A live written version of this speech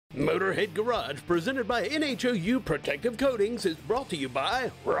Motorhead Garage, presented by NHOU Protective Coatings, is brought to you by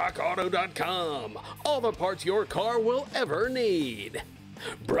RockAuto.com. All the parts your car will ever need.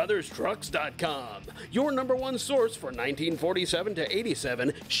 BrothersTrucks.com, your #1 source for 1947 to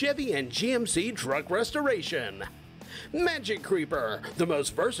 87 Chevy and GMC truck restoration. Magic Creeper, the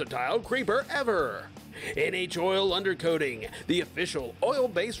most versatile creeper ever. NH Oil Undercoating, the official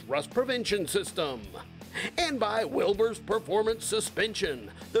oil-based rust prevention system. And by Wilbur's Performance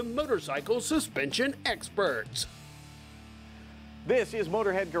Suspension, the motorcycle suspension experts. This is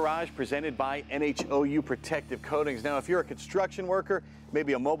Motorhead Garage, presented by NHOU Protective Coatings. Now, if you're a construction worker,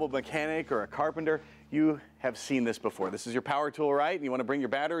 maybe a mobile mechanic or a carpenter, you have seen this before. This is your power tool, right? And you want to bring your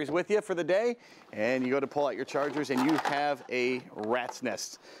batteries with you for the day, and you go to pull out your chargers, and you have a rat's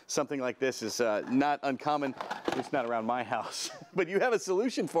nest. Something like this is not uncommon, at least not around my house. But you have a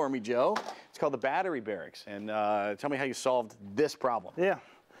solution for me, Joe. It's called the Battery Barracks. And tell me how you solved this problem. Yeah.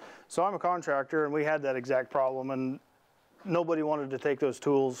 So I'm a contractor, and we had that exact problem, and nobody wanted to take those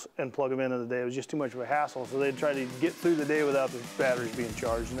tools and plug them into the day. It was just too much of a hassle. So they'd try to get through the day without the batteries being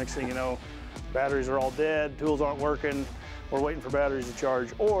charged. The next thing you know, batteries are all dead, tools aren't working, we're waiting for batteries to charge.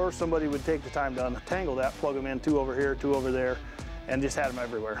 Or somebody would take the time to untangle that, plug them in, 2 over here, 2 over there, and just had them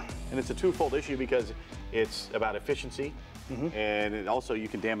everywhere. And it's a twofold issue because it's about efficiency, and also you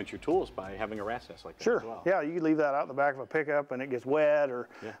can damage your tools by having a rat's nest like that as well. Yeah, you could leave that out in the back of a pickup and it gets wet,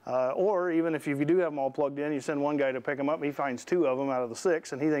 or even if you do have them all plugged in, you send one guy to pick them up, and he finds 2 of them out of the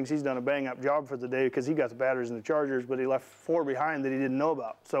 6, and he thinks he's done a bang-up job for the day because he got the batteries and the chargers, but he left 4 behind that he didn't know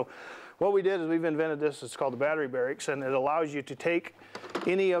about. So what we did is we've invented this. It's called the Battery Barracks, and it allows you to take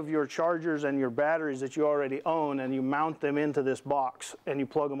any of your chargers and your batteries that you already own, and you mount them into this box, and you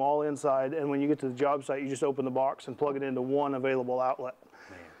plug them all inside, and when you get to the job site, you just open the box and plug it into one available outlet.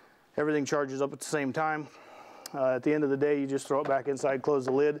 Everything charges up at the same time. At the end of the day, you just throw it back inside, close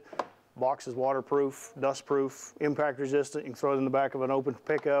the lid. Box is waterproof, dustproof, impact resistant. You can throw it in the back of an open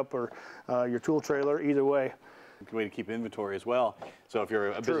pickup or your tool trailer, either way. Good way to keep inventory as well. So if you're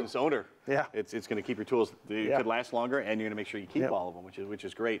a business owner, it's going to keep your tools. They could last longer, and you're going to make sure you keep all of them, which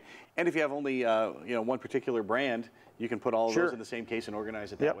is great. And if you have only one particular brand, you can put all of those in the same case and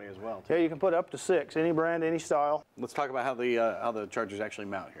organize it that way as well, too. Yeah, you can put up to 6, any brand, any style. Let's talk about how the chargers actually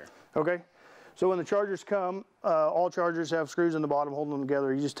mount here. Okay. So when the chargers come, all chargers have screws in the bottom holding them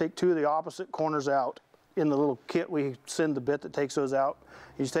together. You just take 2 of the opposite corners out. In the little kit, we send the bit that takes those out.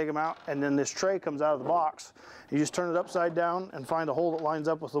 You just take them out, and then this tray comes out of the box. You just turn it upside down and find a hole that lines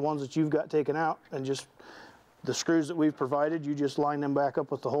up with the ones that you've got taken out, and just the screws that we've provided, you just line them back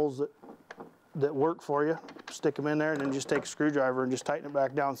up with the holes that work for you, stick them in there, and then just take a screwdriver and just tighten it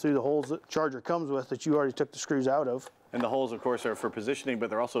back down through the holes that the charger comes with that you already took the screws out of. And the holes, of course, are for positioning, but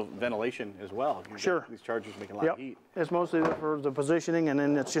they're also ventilation as well. These chargers make a lot of heat. It's mostly for the positioning, and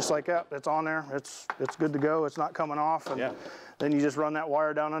then it's just like that. It's on there. It's good to go. It's not coming off. And then you just run that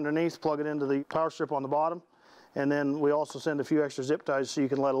wire down underneath, plug it into the power strip on the bottom, and then we also send a few extra zip ties so you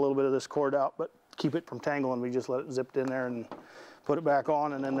can let a little bit of this cord out, but keep it from tangling. We just let it zipped in there and put it back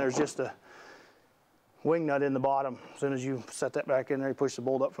on, and then there's just a wing nut in the bottom. As soon as you set that back in there, you push the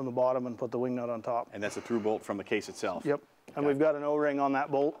bolt up from the bottom and put the wing nut on top. And that's a through bolt from the case itself. Yep. And we've got an O-ring on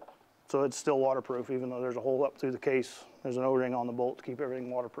that bolt, so it's still waterproof, even though there's a hole up through the case. There's an O-ring on the bolt to keep everything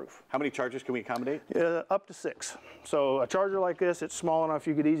waterproof. How many chargers can we accommodate? Up to 6. So a charger like this, it's small enough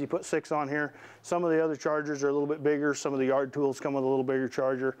you could easily put 6 on here. Some of the other chargers are a little bit bigger. Some of the yard tools come with a little bigger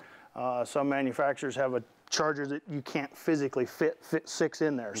charger. Some manufacturers have a charger that you can't physically fit 6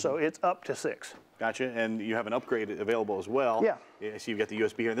 in there, so it's up to 6. Gotcha, and you have an upgrade available as well. Yeah. I see you've got the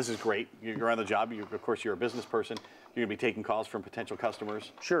USB here, and this is great. You're on the job. Of course, you're a business person. You're going to be taking calls from potential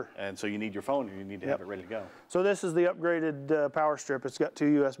customers. Sure. And so you need your phone, and you need to have it ready to go. So this is the upgraded power strip. It's got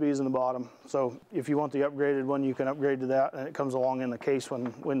 2 USBs in the bottom. So if you want the upgraded one, you can upgrade to that, and it comes along in the case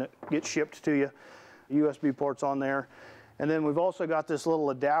when it gets shipped to you. USB ports on there. And then we've also got this little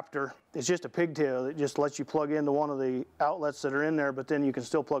adapter. It's just a pigtail that just lets you plug into one of the outlets that are in there, but then you can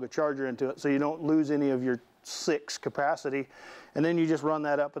still plug a charger into it so you don't lose any of your 6 capacity. And then you just run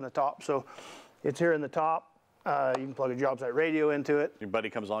that up in the top. So it's here in the top. You can plug a job site radio into it. Your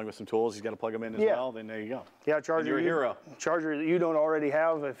buddy comes along with some tools, he's got to plug them in as well, then there you go. Yeah, charger. You're a hero. Charger that you don't already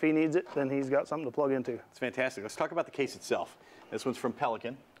have, if he needs it, then he's got something to plug into. It's fantastic. Let's talk about the case itself. This one's from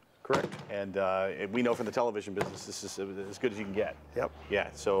Pelican. Correct. And we know from the television business, this is as good as you can get. Yep. Yeah,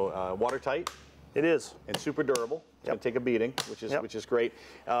 so watertight. It is. And super durable. It's going to take a beating, which is great.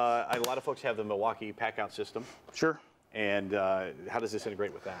 A lot of folks have the Milwaukee pack-out system. Sure. And how does this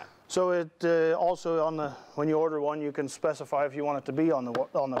integrate with that? So it also when you order one, you can specify if you want it to be on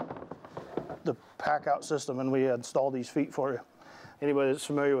the pack-out system, and we install these feet for you. anybody that's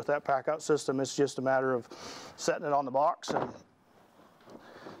familiar with that pack-out system, it's just a matter of setting it on the box and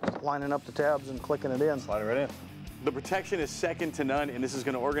lining up the tabs and clicking it in. Slide it right in. The protection is second to none, and this is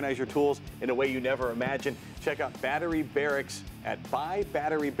going to organize your tools in a way you never imagined. Check out Battery Barracks at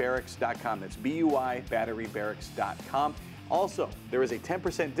buybatterybarracks.com. That's B-U-I, batterybarracks.com. Also, there is a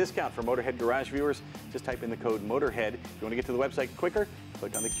 10% discount for Motorhead Garage viewers. Just type in the code MOTORHEAD. If you want to get to the website quicker,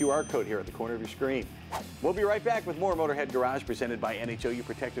 click on the QR code here at the corner of your screen. We'll be right back with more Motorhead Garage presented by NHOU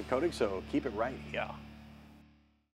Protective Coatings, so keep it right here.